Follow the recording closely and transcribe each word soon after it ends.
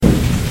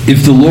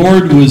If the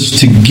Lord was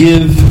to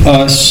give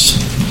us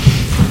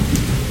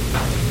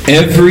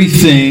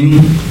everything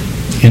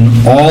in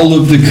all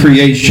of the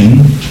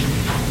creation,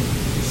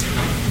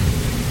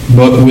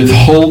 but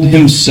withhold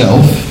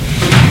himself,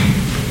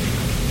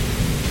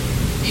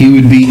 he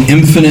would be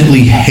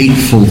infinitely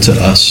hateful to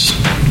us.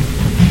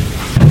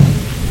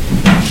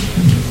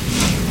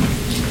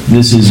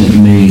 This isn't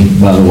me,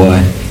 by the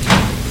way.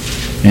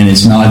 And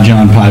it's not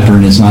John Piper,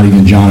 and it's not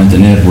even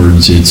Jonathan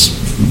Edwards. It's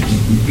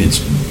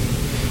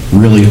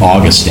really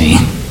Augustine.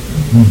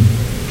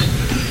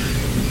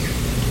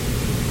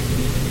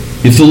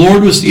 If the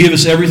Lord was to give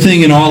us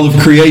everything in all of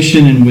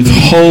creation and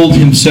withhold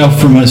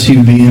himself from us, he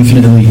would be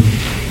infinitely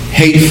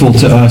hateful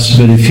to us.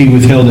 But if he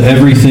withheld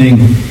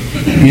everything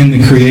in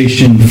the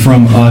creation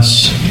from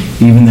us,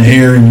 even the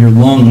air in your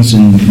lungs,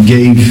 and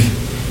gave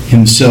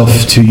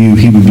himself to you,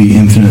 he would be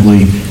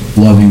infinitely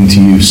loving to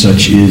you.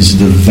 Such is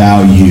the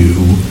value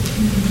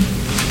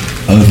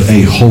of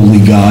a holy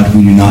God.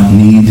 We do not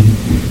need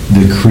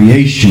the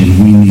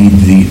creation, we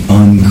need the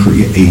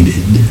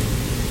uncreated.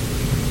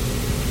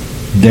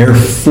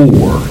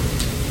 Therefore,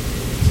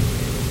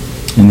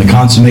 in the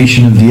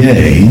consummation of the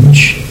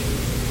age,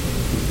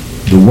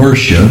 the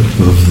worship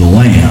of the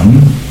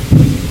Lamb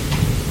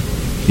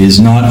is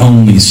not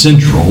only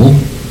central,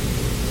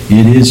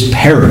 it is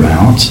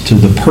paramount to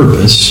the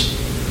purpose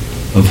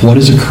of what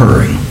is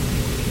occurring.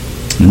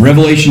 In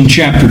Revelation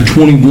chapter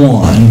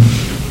 21,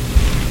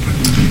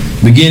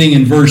 beginning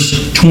in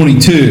verse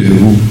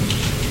 22,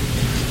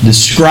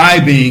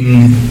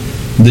 describing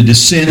the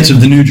descent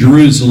of the New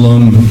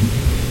Jerusalem,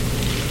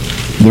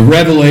 the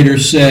Revelator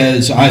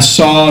says, I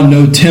saw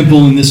no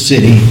temple in this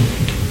city,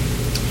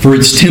 for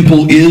its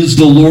temple is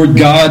the Lord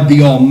God,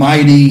 the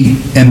Almighty,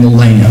 and the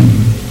Lamb.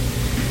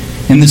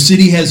 And the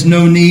city has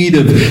no need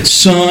of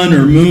sun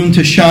or moon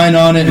to shine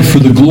on it, for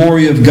the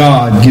glory of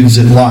God gives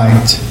it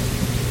light,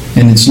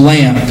 and its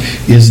lamp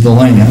is the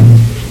Lamb.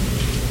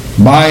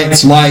 By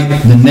its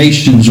light the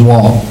nations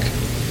walk.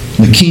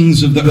 The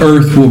kings of the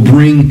earth will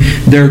bring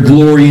their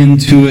glory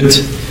into it,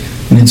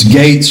 and its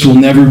gates will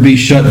never be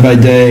shut by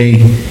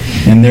day,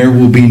 and there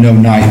will be no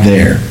night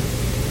there.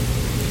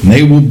 And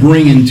they will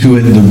bring into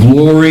it the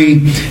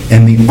glory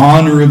and the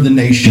honor of the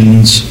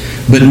nations,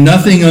 but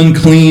nothing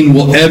unclean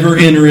will ever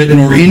enter it,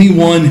 nor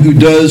anyone who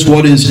does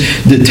what is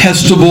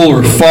detestable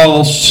or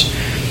false,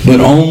 but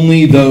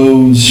only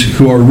those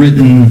who are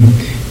written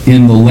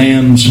in the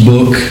Lamb's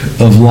book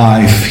of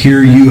life.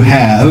 Here you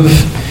have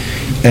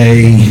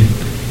a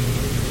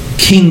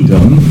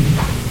kingdom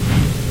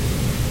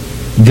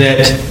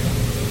that,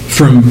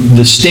 from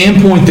the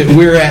standpoint that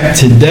we're at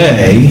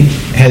today,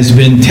 has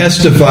been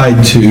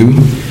testified to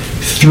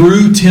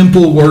through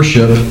temple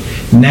worship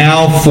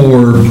now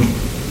for,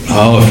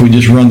 if we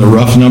just run the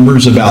rough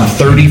numbers, about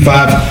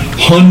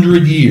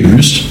 3,500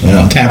 years.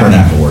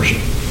 Tabernacle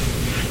worship.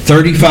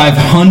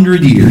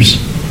 3,500 years.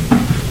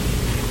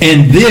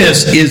 And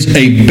this is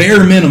a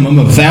bare minimum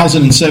of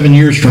 1,007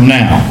 years from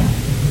now.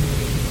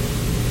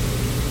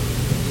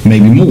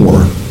 Maybe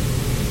more.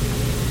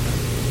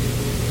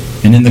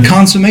 And in the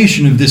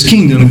consummation of this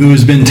kingdom, who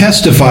has been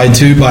testified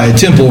to by a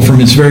temple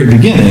from its very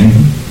beginning,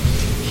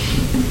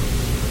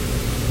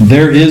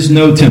 there is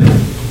no temple.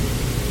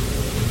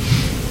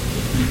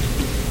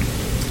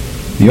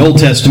 The Old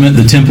Testament,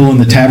 the temple and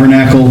the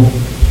tabernacle,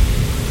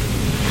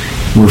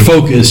 were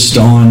focused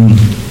on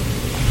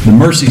the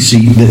mercy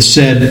seat that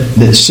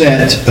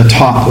sat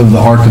atop of the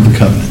Ark of the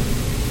Covenant.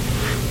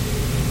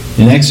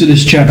 In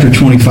Exodus chapter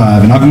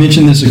 25, and I've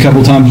mentioned this a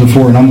couple times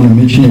before, and I'm going to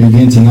mention it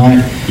again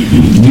tonight,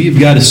 we've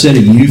got a set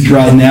of youth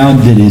right now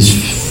that is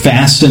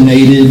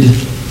fascinated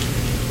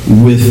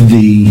with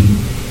the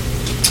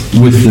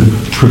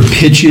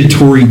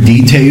propitiatory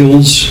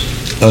details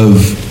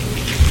of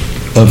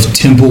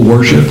temple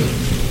worship.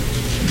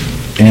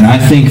 And I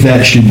think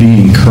that should be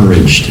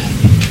encouraged,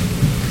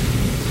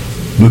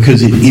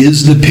 because it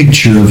is the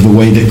picture of the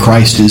way that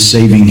Christ is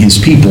saving his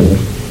people.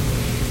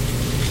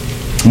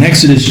 In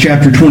Exodus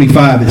chapter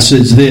 25, it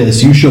says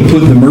this, you shall put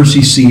the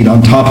mercy seat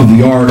on top of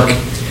the ark,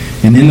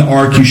 and in the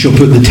ark you shall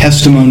put the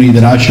testimony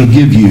that I shall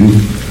give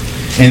you,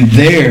 and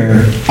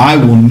there I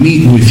will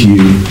meet with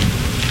you.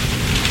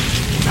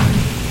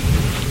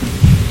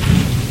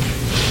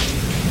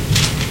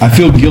 I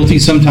feel guilty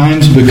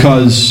sometimes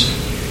because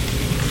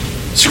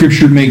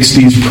Scripture makes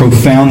these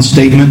profound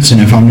statements,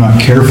 and if I'm not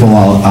careful,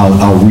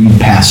 I'll read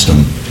past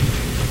them.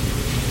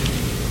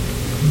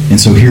 And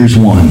so here's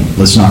one.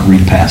 Let's not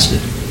read past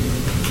it.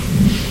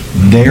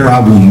 There I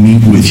will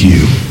meet with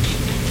you.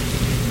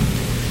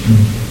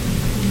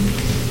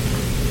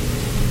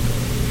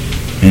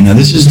 And now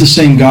this is the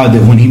same God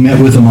that when he met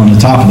with them on the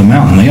top of the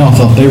mountain, they all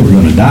thought they were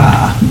going to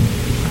die.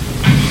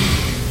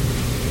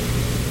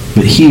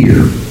 But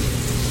here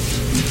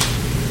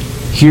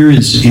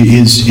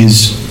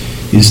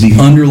is the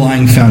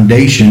underlying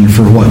foundation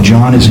for what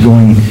John is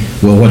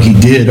what he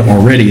did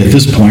already at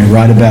this point,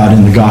 right about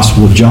in the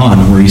Gospel of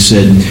John, where he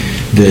said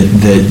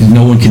that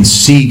no one can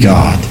see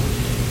God,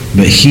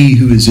 but he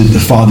who is at the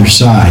Father's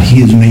side, he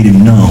has made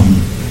him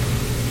known.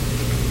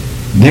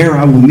 There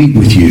I will meet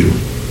with you.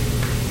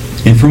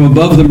 And from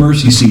above the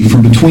mercy seat,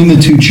 from between the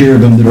two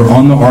cherubim that are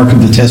on the ark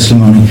of the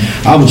testimony,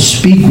 I will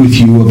speak with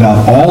you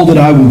about all that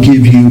I will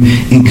give you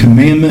in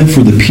commandment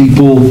for the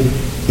people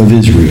of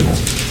Israel.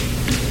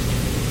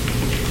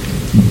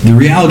 The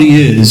reality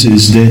is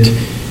that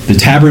the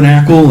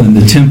tabernacle and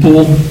the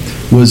temple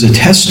was a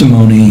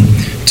testimony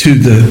to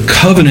the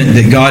covenant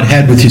that God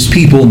had with His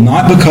people,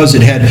 not because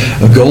it had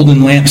a golden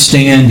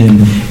lampstand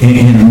and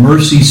a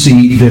mercy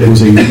seat that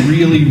was a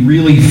really,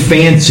 really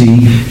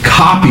fancy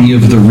copy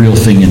of the real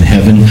thing in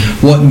heaven.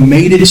 What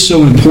made it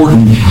so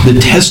important, the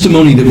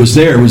testimony that was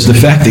there, was the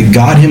fact that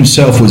God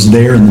Himself was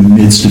there in the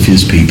midst of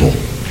His people.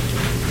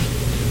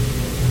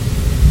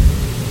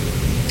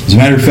 As a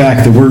matter of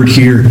fact, the word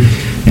here,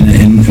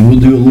 and we'll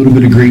do a little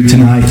bit of Greek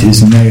tonight,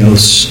 is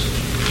naos.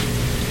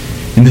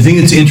 And the thing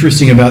that's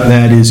interesting about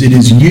that is it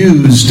is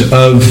used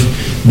of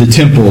the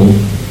temple,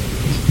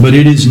 but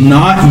it is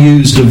not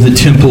used of the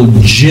temple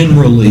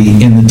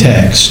generally in the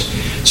text.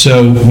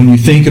 So when you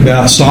think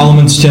about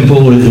Solomon's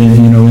temple,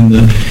 in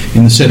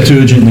the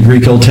Septuagint, in the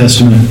Greek Old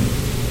Testament,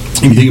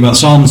 if you think about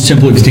Solomon's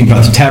temple, if you think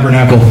about the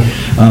tabernacle,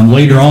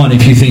 later on,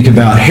 if you think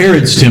about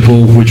Herod's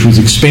temple, which was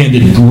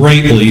expanded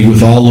greatly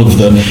with all of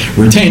the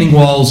retaining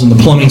walls and the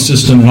plumbing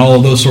system and all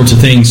of those sorts of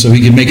things, so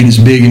he could make it as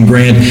big and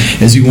grand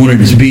as he wanted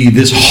it to be,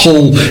 this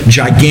whole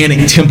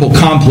gigantic temple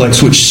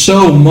complex, which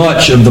so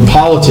much of the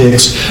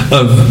politics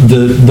of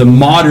the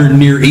modern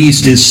Near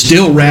East is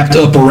still wrapped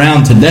up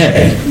around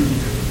today.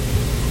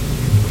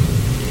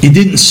 It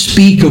didn't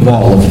speak of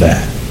all of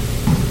that.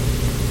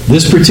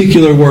 This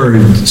particular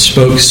word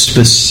spoke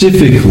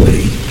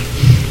specifically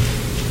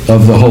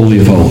of the Holy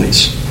of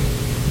Holies,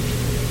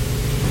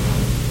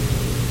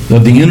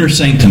 of the inner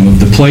sanctum, of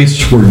the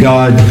place where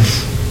God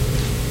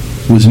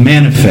was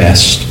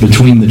manifest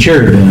between the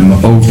cherubim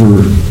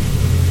over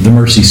the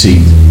mercy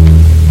seat,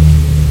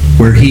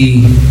 where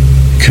He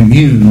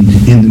communed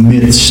in the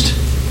midst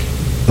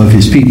of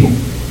His people.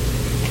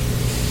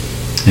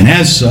 And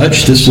as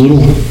such, this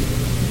little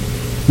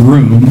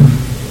room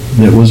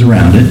that was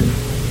around it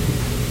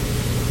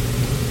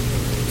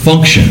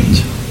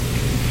functioned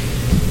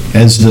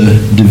as the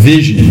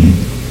division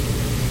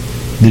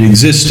that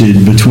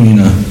existed between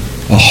a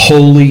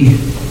holy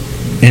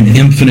and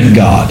infinite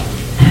God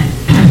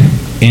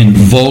and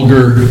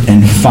vulgar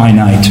and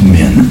finite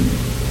men.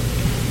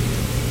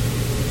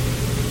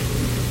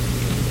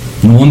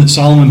 And the one that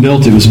Solomon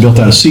built, it was built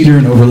out of cedar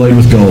and overlaid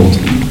with gold.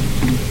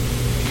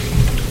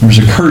 There was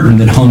a curtain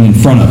that hung in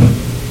front of it.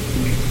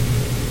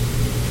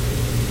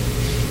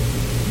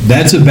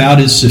 That's about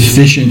as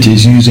sufficient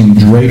as using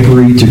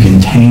drapery to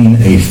contain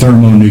a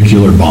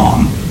thermonuclear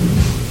bomb.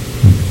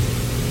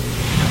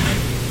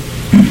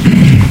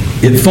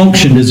 It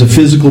functioned as a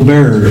physical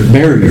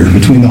barrier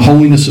between the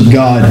holiness of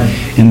God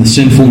and the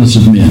sinfulness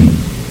of men.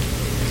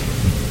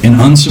 And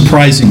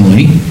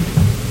unsurprisingly,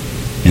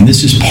 and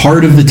this is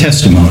part of the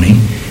testimony,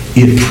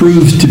 it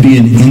proved to be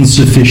an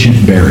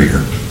insufficient barrier.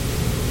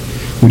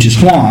 Which is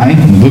why,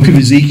 in the book of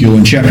Ezekiel,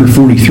 in chapter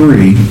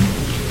 43,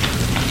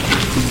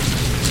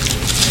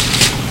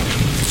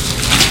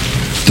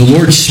 the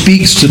Lord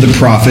speaks to the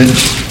prophet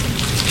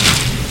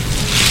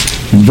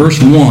in verse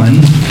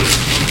 1.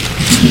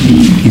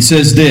 He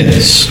says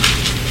this.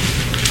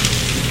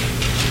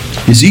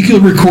 Ezekiel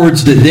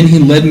records that then He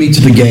led me to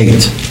the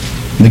gate.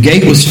 The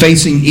gate was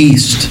facing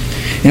east.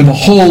 And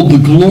behold, the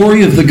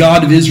glory of the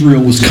God of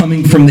Israel was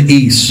coming from the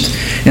east.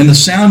 And the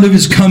sound of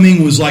His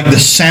coming was like the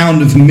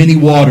sound of many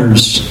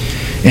waters.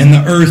 And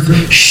the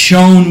earth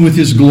shone with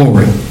His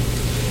glory.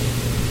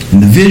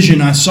 And the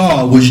vision I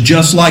saw was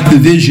just like the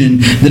vision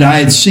that I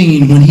had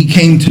seen when He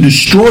came to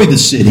destroy the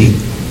city.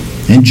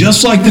 And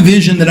just like the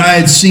vision that I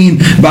had seen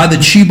by the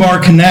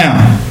Chebar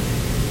Canal,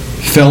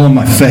 fell on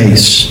my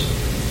face.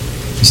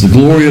 As the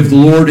glory of the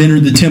Lord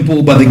entered the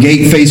temple by the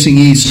gate facing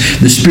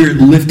east, the Spirit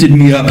lifted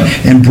me up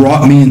and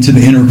brought me into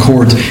the inner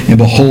court. And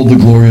behold, the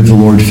glory of the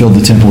Lord filled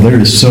the temple. There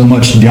is so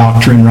much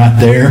doctrine right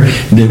there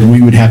that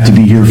we would have to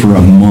be here for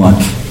a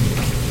month.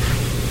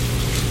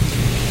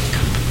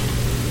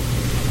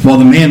 While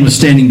the man was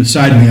standing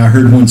beside me, I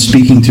heard one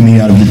speaking to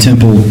me out of the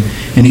temple.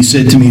 And he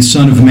said to me,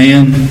 Son of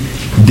man,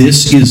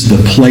 this is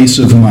the place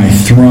of my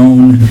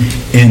throne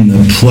and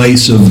the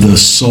place of the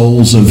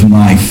soles of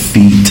my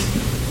feet.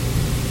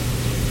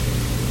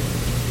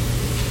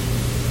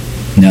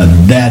 Now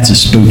that's a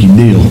spooky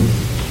deal,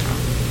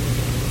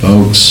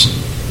 folks.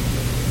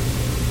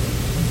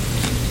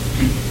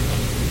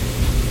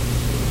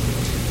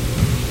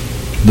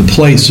 The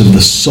place of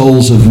the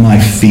soles of my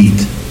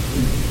feet.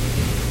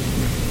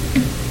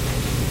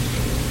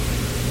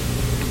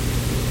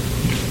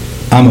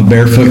 I'm a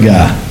barefoot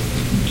guy.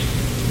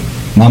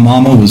 My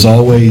mama was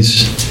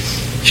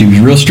she was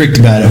real strict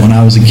about it when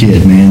I was a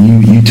kid,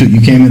 man.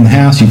 You came in the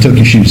house, you took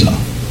your shoes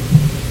off.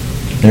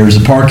 There was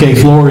a parquet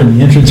floor in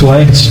the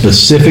entranceway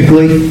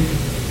specifically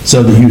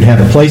so that you'd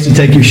have a place to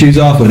take your shoes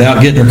off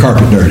without getting your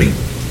carpet dirty.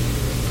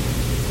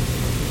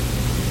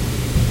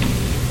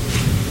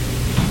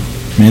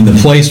 And the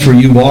place where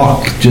you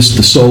walk, just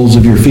the soles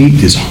of your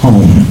feet, is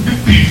home.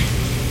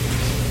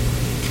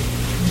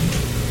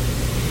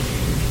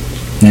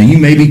 Now, you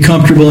may be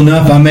comfortable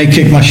enough. I may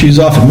kick my shoes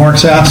off at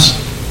Mark's house.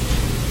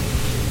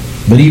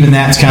 But even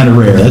that's kind of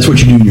rare. That's what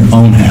you do in your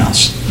own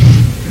house.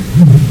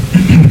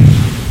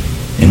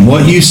 And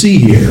what you see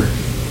here,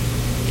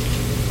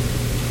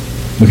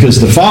 because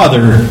the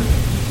Father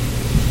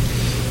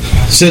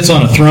sits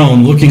on a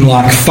throne looking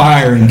like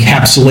fire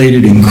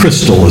encapsulated in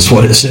crystal, is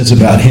what it says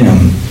about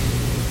him.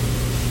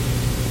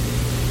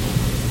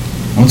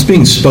 What's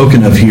being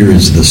spoken of here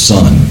is the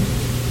Son.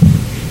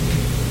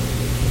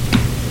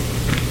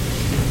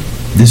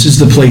 This is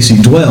the place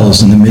he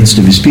dwells in the midst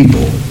of his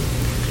people.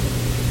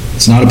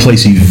 It's not a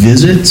place he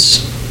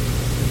visits.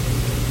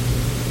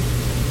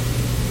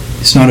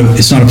 It's not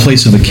a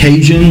place of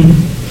occasion.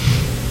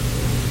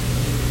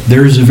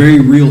 There is a very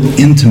real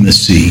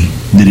intimacy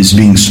that is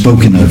being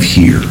spoken of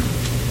here.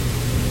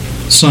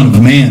 Son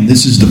of man,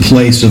 this is the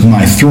place of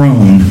my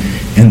throne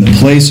and the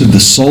place of the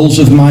soles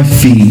of my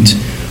feet,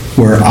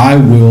 where I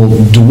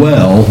will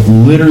dwell,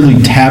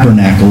 literally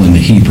tabernacle in the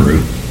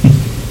Hebrew.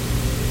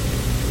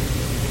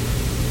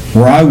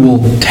 Where I will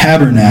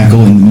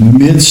tabernacle in the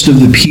midst of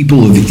the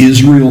people of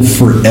Israel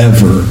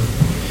forever.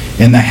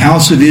 And the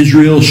house of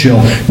Israel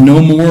shall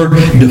no more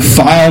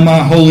defile my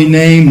holy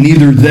name,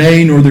 neither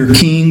they nor their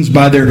kings,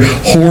 by their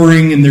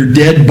whoring and their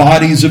dead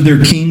bodies of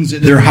their kings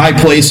at their high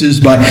places,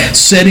 by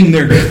setting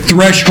their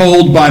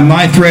threshold by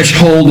my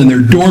threshold and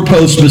their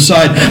doorpost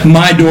beside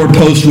my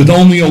doorpost, with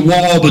only a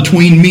wall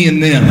between me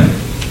and them.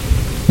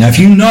 Now, if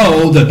you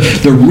know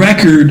the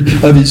record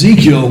of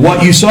Ezekiel,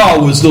 what you saw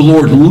was the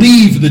Lord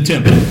leave the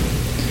temple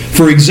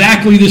for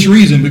exactly this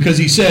reason, because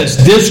he says,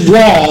 this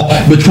wall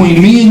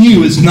between me and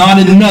you is not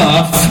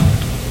enough.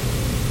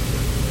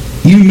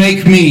 You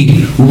make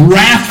me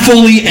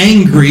wrathfully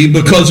angry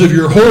because of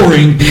your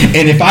whoring,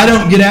 and if I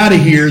don't get out of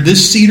here,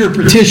 this cedar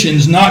partition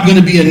is not going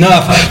to be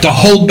enough to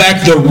hold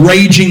back the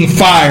raging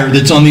fire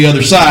that's on the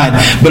other side.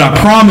 But I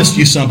promised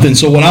you something,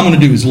 so what I'm going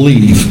to do is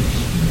leave.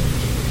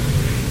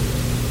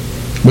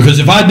 Because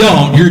if I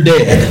don't, you're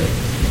dead.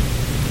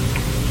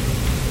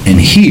 And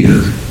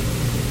here,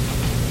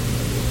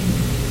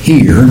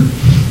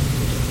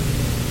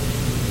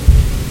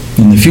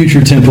 in the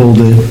future temple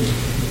that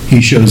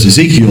he shows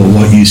Ezekiel,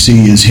 what you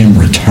see is him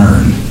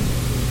return.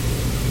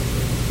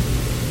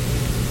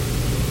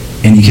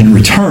 And he can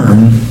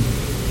return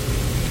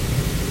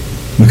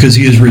because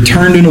he has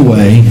returned in a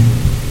way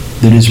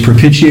that has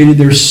propitiated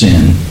their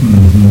sin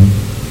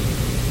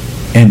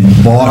and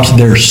bought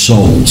their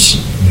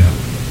souls.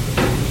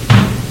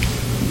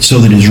 So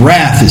that his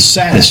wrath is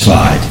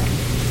satisfied.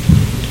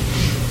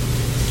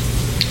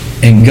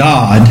 And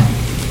God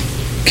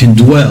can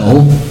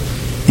dwell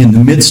in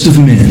the midst of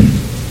men.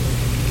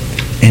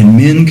 And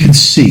men could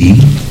see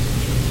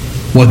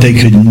what they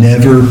could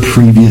never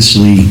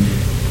previously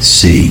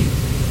see.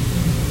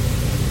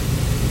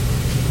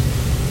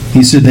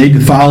 He said, they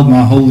defiled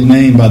my holy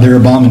name by their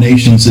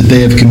abominations that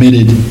they have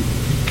committed.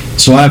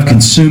 So I have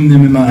consumed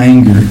them in my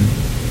anger.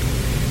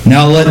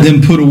 Now let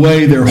them put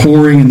away their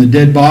whoring and the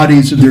dead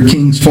bodies of their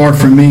kings far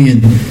from me,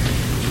 and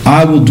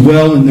I will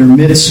dwell in their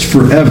midst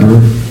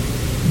forever.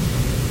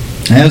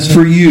 As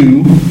for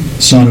you,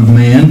 Son of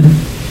man,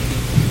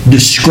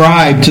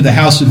 describe to the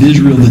house of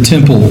Israel the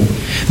temple,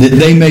 that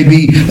they may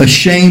be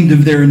ashamed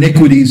of their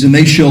iniquities, and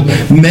they shall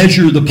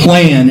measure the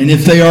plan. And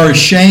if they are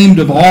ashamed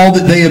of all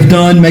that they have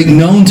done, make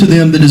known to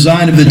them the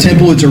design of the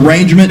temple, its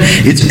arrangement,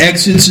 its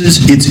exits,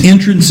 its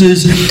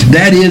entrances,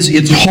 that is,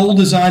 its whole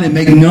design, and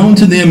make known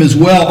to them as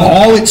well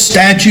all its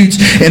statutes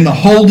and the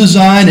whole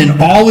design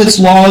and all its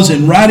laws,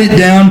 and write it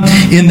down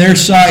in their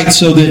sight,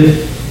 so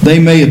that they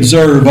may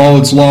observe all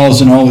its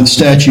laws and all its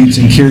statutes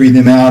and carry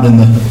them out in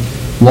the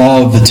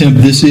law of the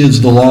temple. This is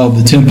the law of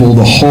the temple.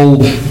 The whole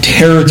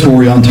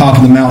territory on top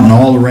of the mountain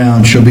all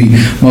around shall be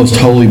most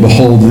holy.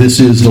 Behold, this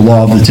is the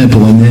law of the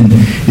temple. And then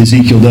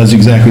Ezekiel does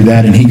exactly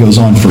that, and he goes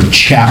on for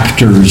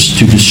chapters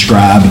to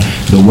describe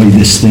the way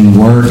this thing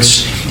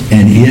works.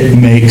 And it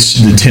makes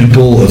the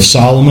temple of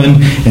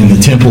Solomon and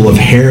the temple of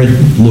Herod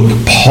look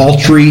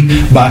paltry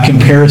by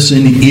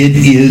comparison. It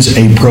is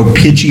a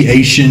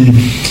propitiation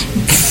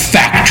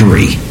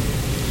factory.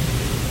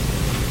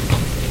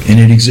 And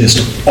it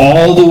exists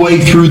all the way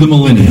through the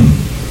millennium.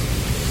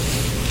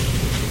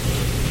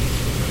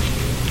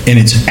 And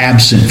it's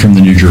absent from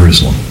the New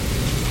Jerusalem.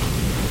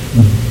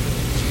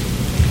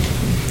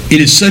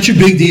 It is such a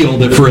big deal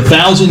that for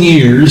 1,000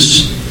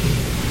 years,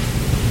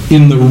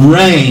 in the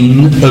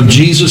reign of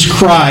Jesus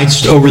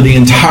Christ over the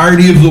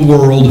entirety of the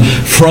world,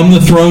 from the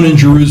throne in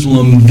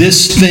Jerusalem,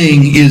 this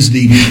thing is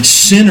the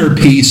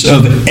centerpiece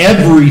of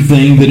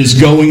everything that is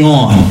going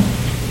on.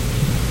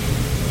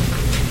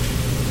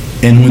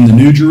 And when the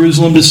New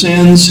Jerusalem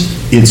descends,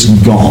 it's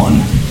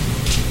gone.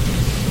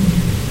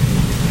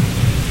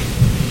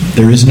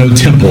 There is no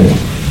temple.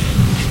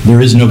 There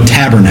is no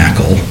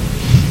tabernacle.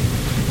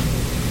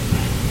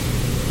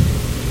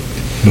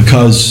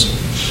 Because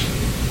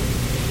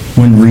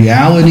when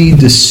reality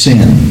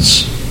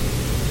descends,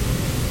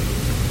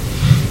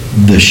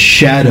 the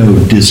shadow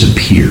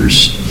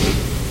disappears.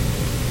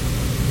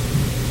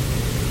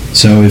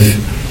 So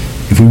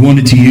if we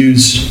wanted to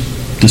use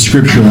the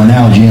scriptural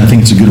analogy, and I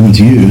think it's a good one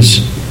to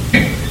use.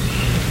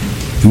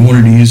 If we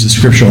wanted to use the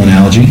scriptural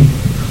analogy,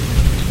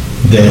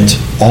 that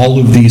all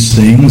of these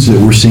things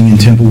that we're seeing in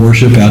temple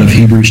worship out of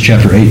Hebrews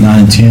chapter 8, 9,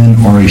 and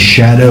 10 are a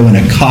shadow and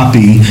a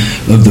copy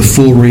of the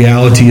full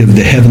reality of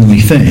the heavenly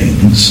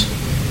things,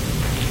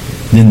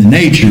 then the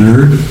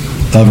nature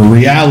of a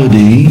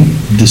reality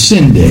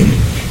descending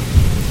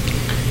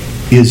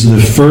is the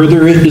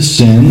further it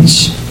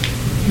descends,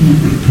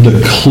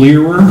 the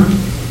clearer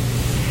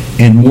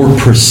and more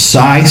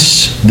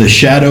precise the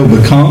shadow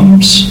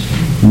becomes,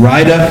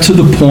 right up to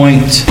the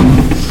point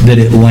that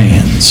it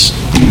lands.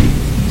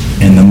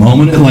 And the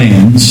moment it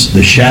lands,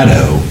 the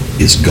shadow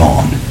is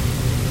gone.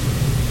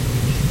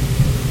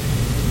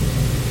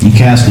 You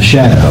cast a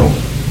shadow,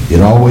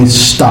 it always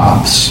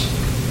stops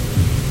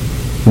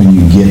when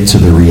you get to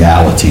the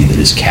reality that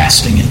is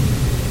casting it.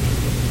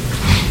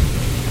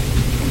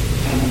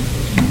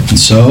 And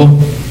so,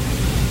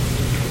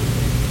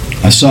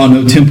 I saw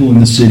no temple in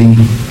the city,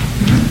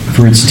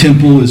 for its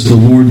temple is the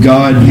Lord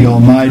God, the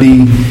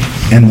Almighty,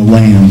 and the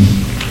Lamb.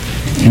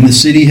 And the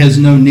city has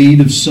no need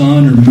of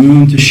sun or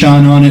moon to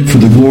shine on it, for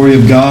the glory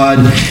of God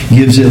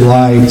gives it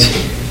light,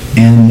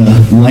 and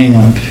the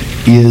lamp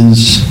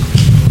is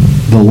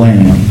the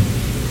Lamb.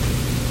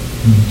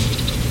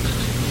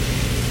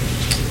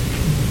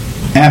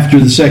 After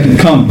the second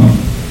coming,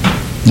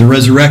 the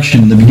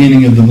resurrection, the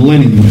beginning of the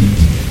millennium,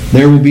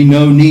 there will be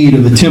no need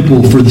of a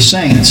temple for the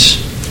saints,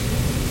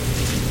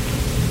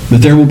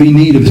 but there will be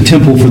need of a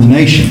temple for the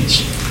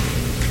nations.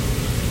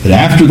 But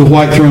after the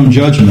white throne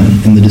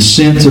judgment and the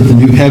descent of the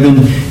new heaven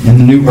and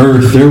the new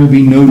earth, there will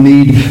be no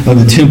need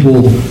of a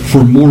temple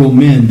for mortal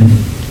men,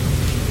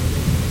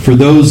 for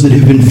those that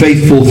have been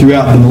faithful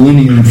throughout the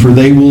millennium, for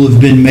they will have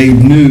been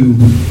made new.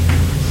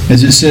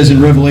 As it says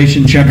in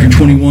Revelation chapter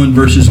 21,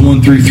 verses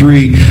 1 through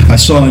 3, I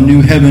saw a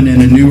new heaven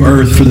and a new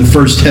earth, for the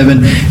first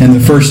heaven and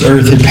the first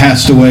earth had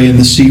passed away, and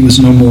the sea was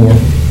no more.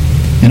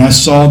 And I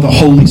saw the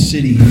holy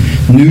city,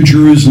 New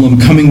Jerusalem,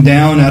 coming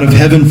down out of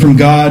heaven from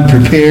God,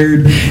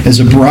 prepared as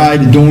a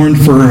bride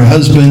adorned for her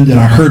husband. And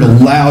I heard a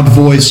loud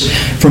voice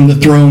from the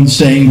throne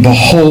saying,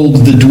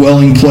 "Behold, the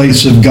dwelling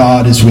place of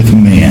God is with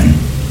man,"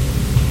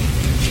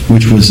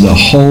 which was the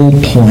whole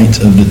point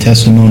of the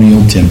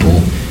testimonial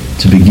temple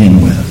to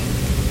begin with.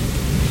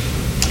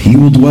 He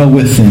will dwell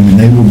with them, and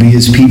they will be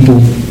his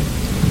people.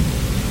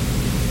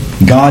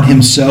 God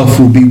himself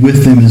will be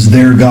with them as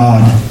their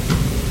God.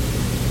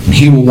 And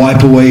he will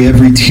wipe away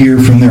every tear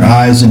from their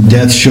eyes, and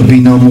death shall be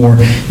no more.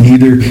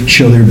 Neither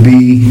shall there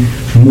be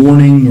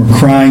mourning, nor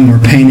crying, nor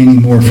pain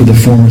anymore, for the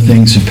former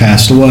things have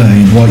passed away.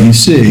 And what you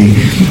see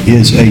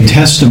is a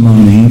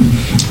testimony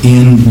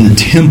in the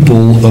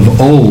temple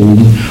of old,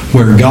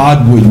 where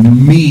God would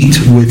meet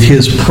with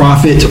his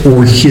prophet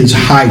or his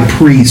high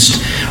priest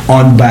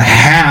on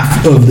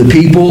behalf of the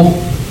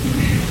people,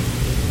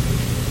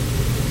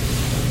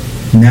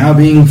 now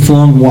being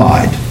flung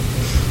wide.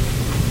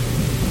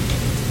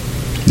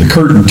 The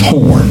curtain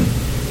torn,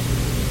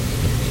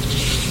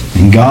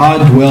 and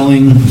God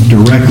dwelling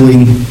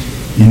directly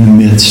in the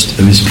midst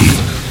of his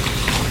people.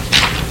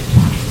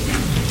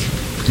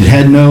 It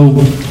had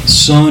no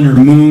sun or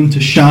moon to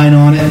shine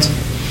on it,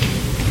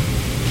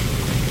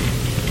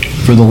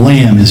 for the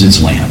Lamb is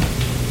its lamp.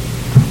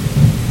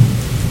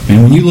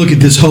 And when you look at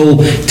this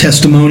whole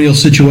testimonial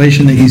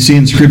situation that you see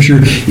in Scripture,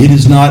 it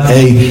is not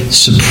a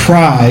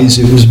surprise.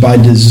 It was by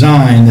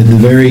design that the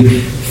very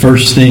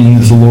first thing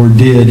that the Lord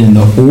did in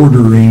the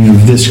ordering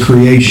of this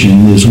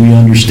creation, as we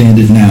understand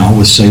it now,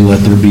 was say,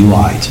 "Let there be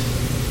light."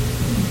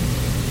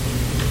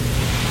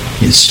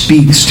 It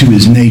speaks to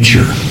his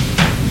nature.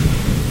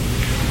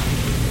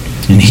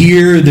 And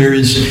here there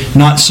is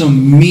not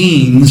some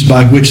means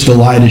by which the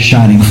light is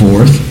shining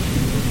forth,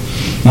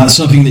 not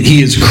something that he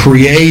has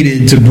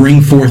created to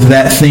bring forth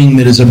that thing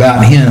that is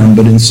about him,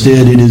 but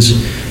instead it is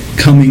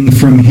coming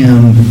from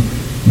him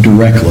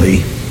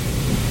directly.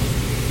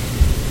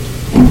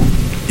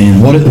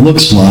 And what it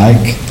looks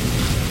like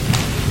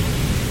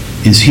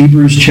is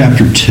Hebrews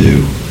chapter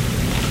 2.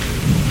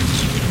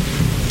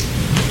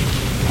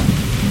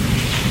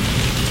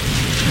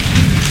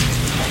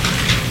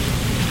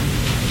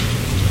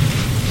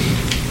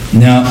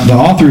 Now, the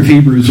author of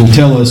Hebrews will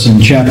tell us in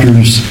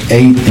chapters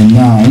 8 and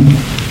 9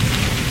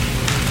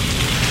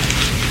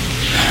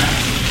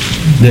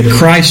 that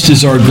Christ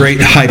is our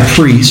great high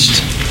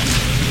priest.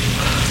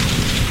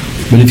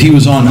 But if he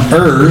was on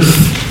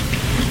earth,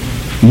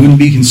 he wouldn't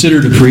be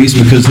considered a priest,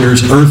 because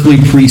there's earthly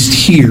priests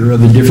here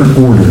of a different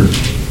order.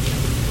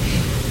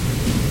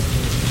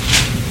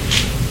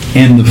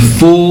 And the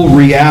full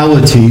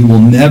reality will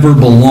never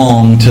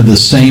belong to the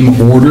same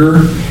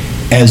order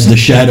as the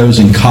shadows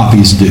and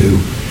copies do.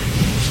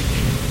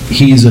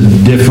 He's a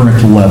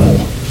different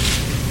level.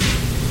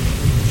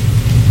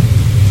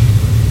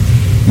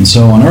 And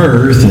so on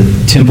earth,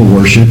 at temple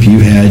worship, you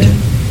had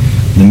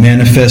the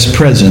manifest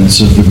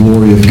presence of the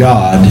glory of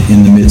God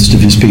in the midst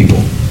of his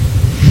people.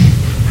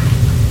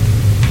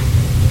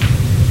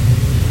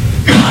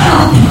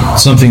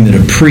 Something that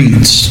a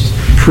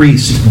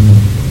priest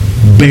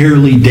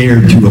barely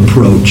dared to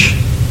approach.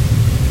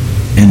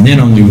 and then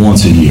only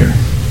once a year.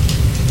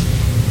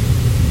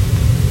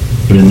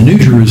 But in the New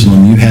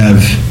Jerusalem, you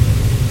have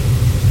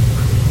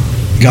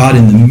God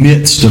in the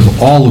midst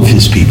of all of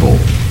his people,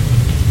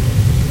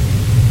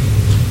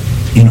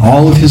 in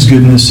all of his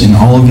goodness, in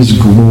all of his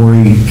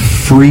glory,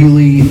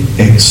 freely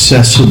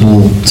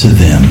accessible to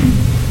them.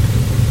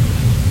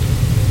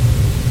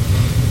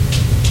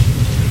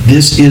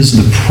 This is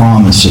the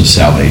promise of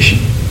salvation.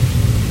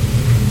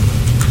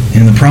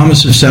 And the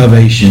promise of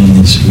salvation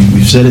is,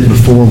 we've said it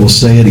before, we'll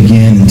say it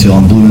again until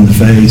I'm blue in the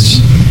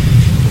face.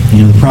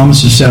 The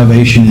promise of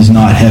salvation is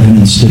not heaven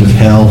instead of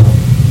hell.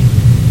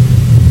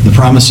 The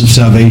promise of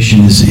salvation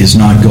is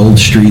not gold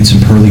streets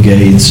and pearly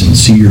gates and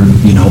see your,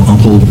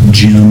 Uncle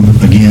Jim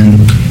again.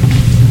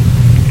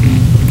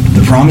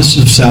 The promise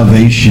of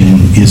salvation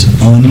is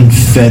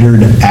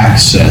unfettered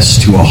access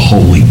to a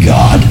holy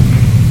God.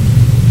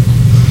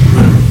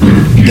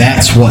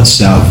 That's what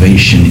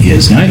salvation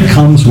is. Now, it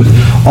comes with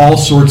all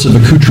sorts of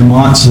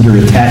accoutrements that are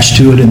attached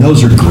to it, and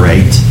those are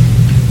great.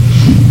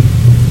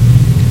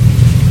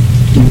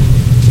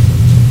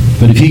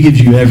 But if he gives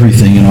you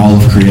everything in all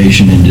of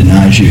creation and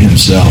denies you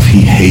himself,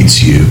 he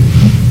hates you.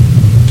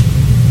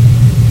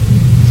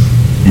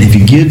 And if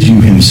he gives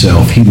you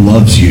himself, he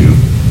loves you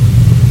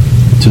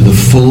to the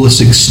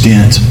fullest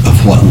extent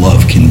of what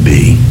love can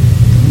be.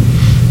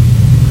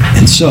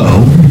 And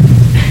so,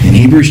 in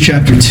Hebrews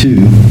chapter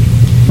 2,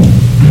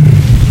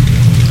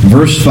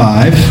 verse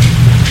 5,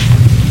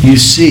 you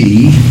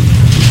see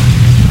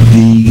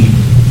the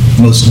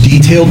most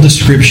detailed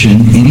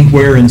description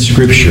anywhere in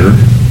Scripture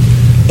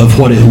of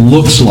what it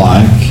looks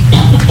like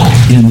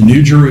in the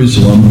New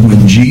Jerusalem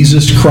when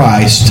Jesus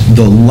Christ,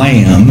 the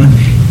Lamb,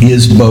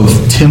 is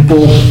both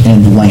temple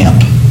and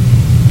lamp.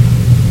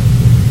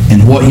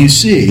 And what you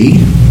see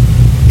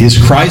is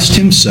Christ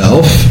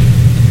himself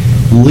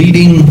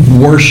leading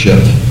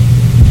worship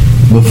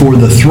before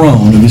the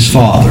throne of his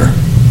Father.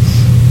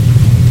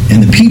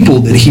 And the people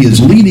that he is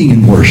leading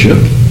in worship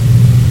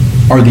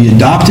are the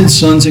adopted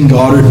sons and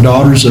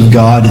daughters of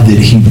God that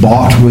he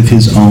bought with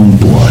his own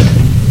blood.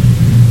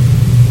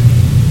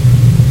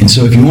 And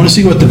so if you want to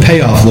see what the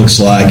payoff looks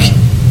like,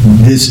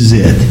 this is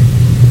it.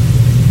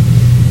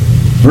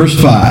 Verse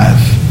 5,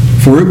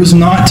 "For it was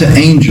not to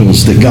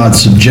angels that God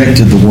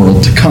subjected the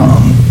world to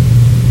come,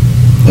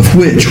 of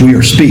which we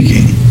are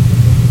speaking.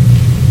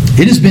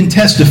 It has been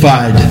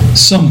testified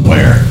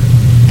somewhere."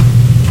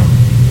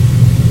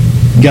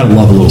 You gotta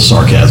love a little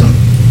sarcasm.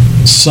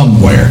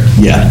 Somewhere.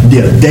 Yeah,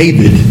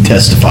 David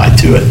testified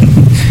to it.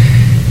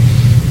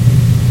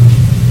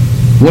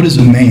 "What is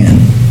a man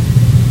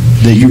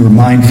that you are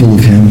mindful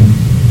of him,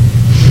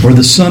 or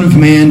the Son of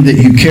Man that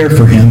you care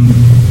for him?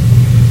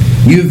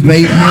 You have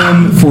made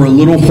him for a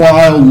little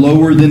while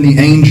lower than the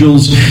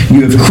angels.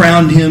 You have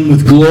crowned him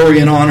with glory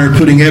and honor,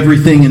 putting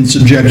everything in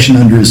subjection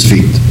under his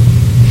feet.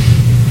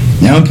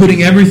 Now in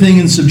putting everything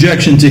in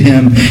subjection to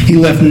him, he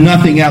left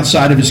nothing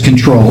outside of his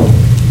control.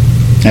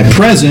 At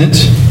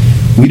present,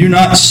 we do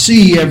not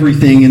see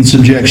everything in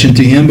subjection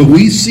to him, but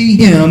we see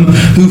him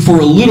who for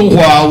a little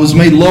while was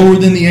made lower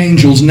than the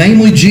angels,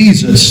 namely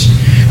Jesus,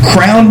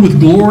 crowned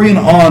with glory and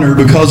honor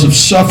because of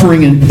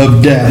suffering and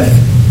of death,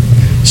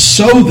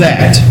 so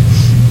that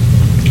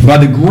by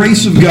the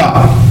grace of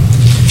God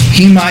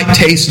he might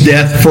taste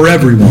death for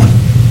everyone."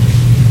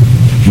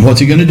 And what's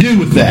he going to do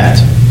with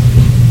that?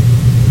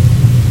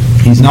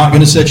 He's not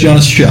going to set you on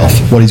a shelf.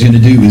 What he's going to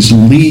do is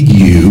lead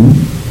you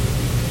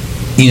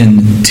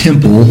in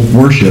temple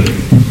worship.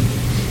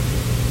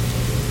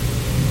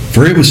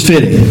 "For it was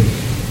fitting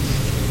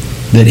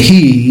that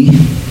he,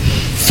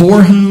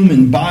 for whom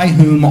and by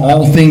whom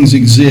all things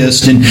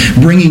exist, and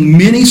bringing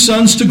many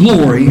sons to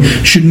glory,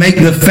 should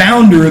make the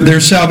founder of their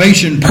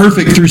salvation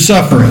perfect through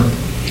suffering.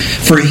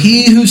 For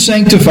he who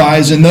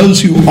sanctifies and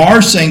those who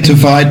are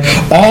sanctified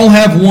all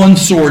have one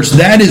source.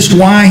 That is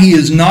why he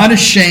is not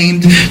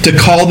ashamed to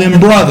call them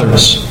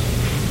brothers."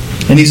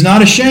 And he's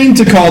not ashamed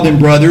to call them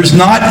brothers,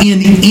 not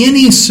in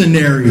any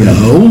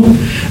scenario,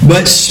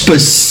 but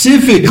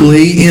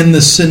specifically in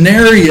the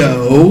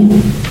scenario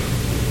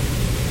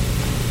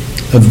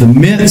of the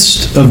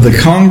midst of the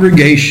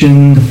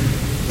congregation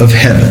of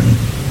heaven.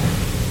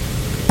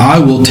 "I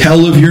will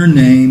tell of your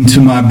name to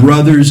my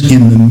brothers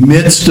in the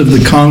midst of the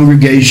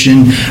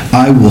congregation.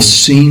 I will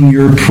sing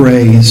your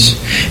praise.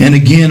 And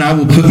again, I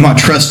will put my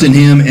trust in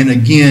him. And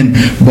again,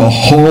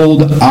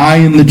 behold, I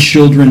am the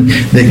children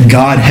that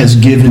God has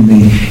given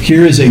me."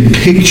 Here is a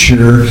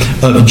picture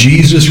of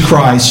Jesus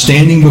Christ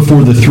standing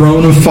before the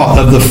throne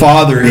of the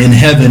Father in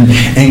heaven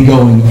and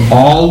going,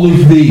 "All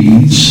of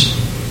these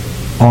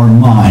are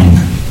mine.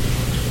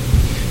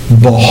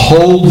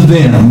 Behold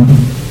them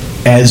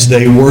as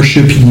they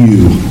worship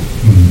you."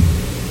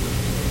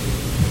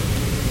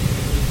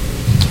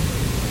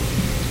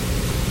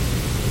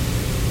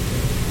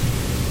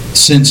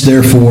 "Since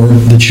therefore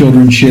the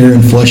children share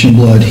in flesh and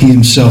blood, he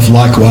himself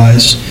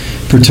likewise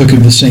partook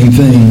of the same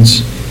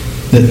things,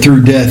 that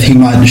through death he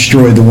might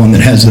destroy the one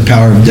that has the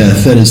power of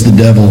death, that is the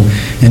devil,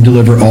 and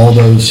deliver all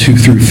those who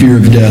through fear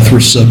of death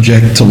were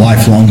subject to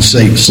lifelong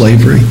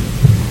slavery.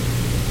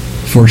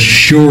 For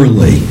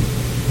surely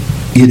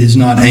It is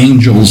not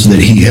angels that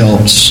he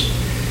helps,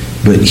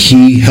 but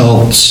he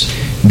helps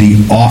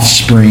the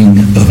offspring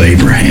of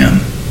Abraham.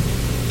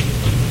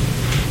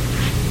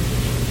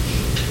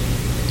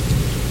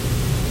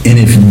 And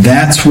if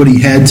that's what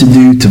he had to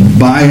do to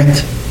buy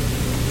it,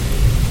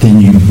 then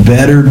you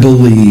better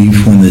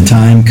believe when the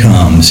time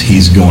comes,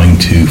 he's going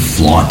to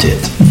flaunt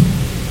it.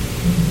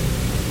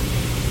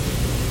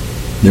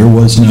 There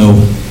was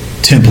no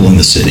temple in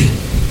the city.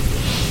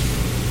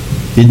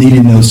 It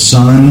needed no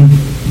sun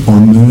or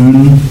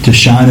moon to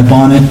shine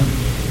upon it,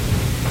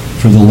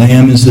 for the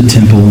Lamb is the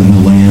temple and the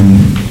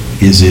Lamb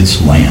is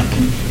its lamp.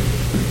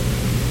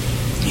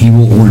 He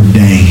will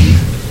ordain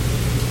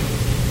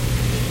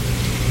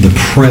the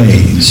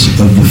praise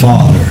of the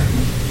Father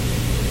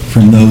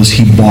from those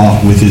he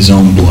bought with his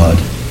own blood.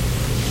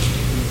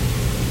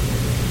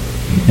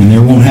 And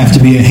there won't have to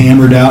be a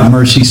hammered out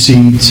mercy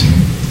seat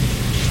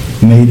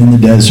made in the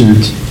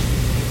desert.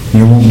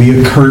 There won't be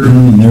a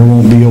curtain and there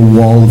won't be a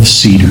wall of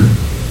cedar.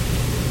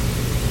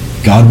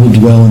 God will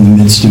dwell in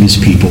the midst of his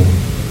people.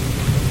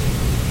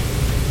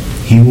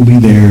 He will be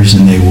theirs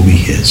and they will be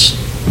his.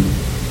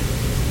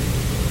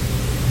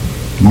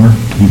 Mark,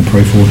 you want to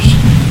pray for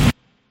us?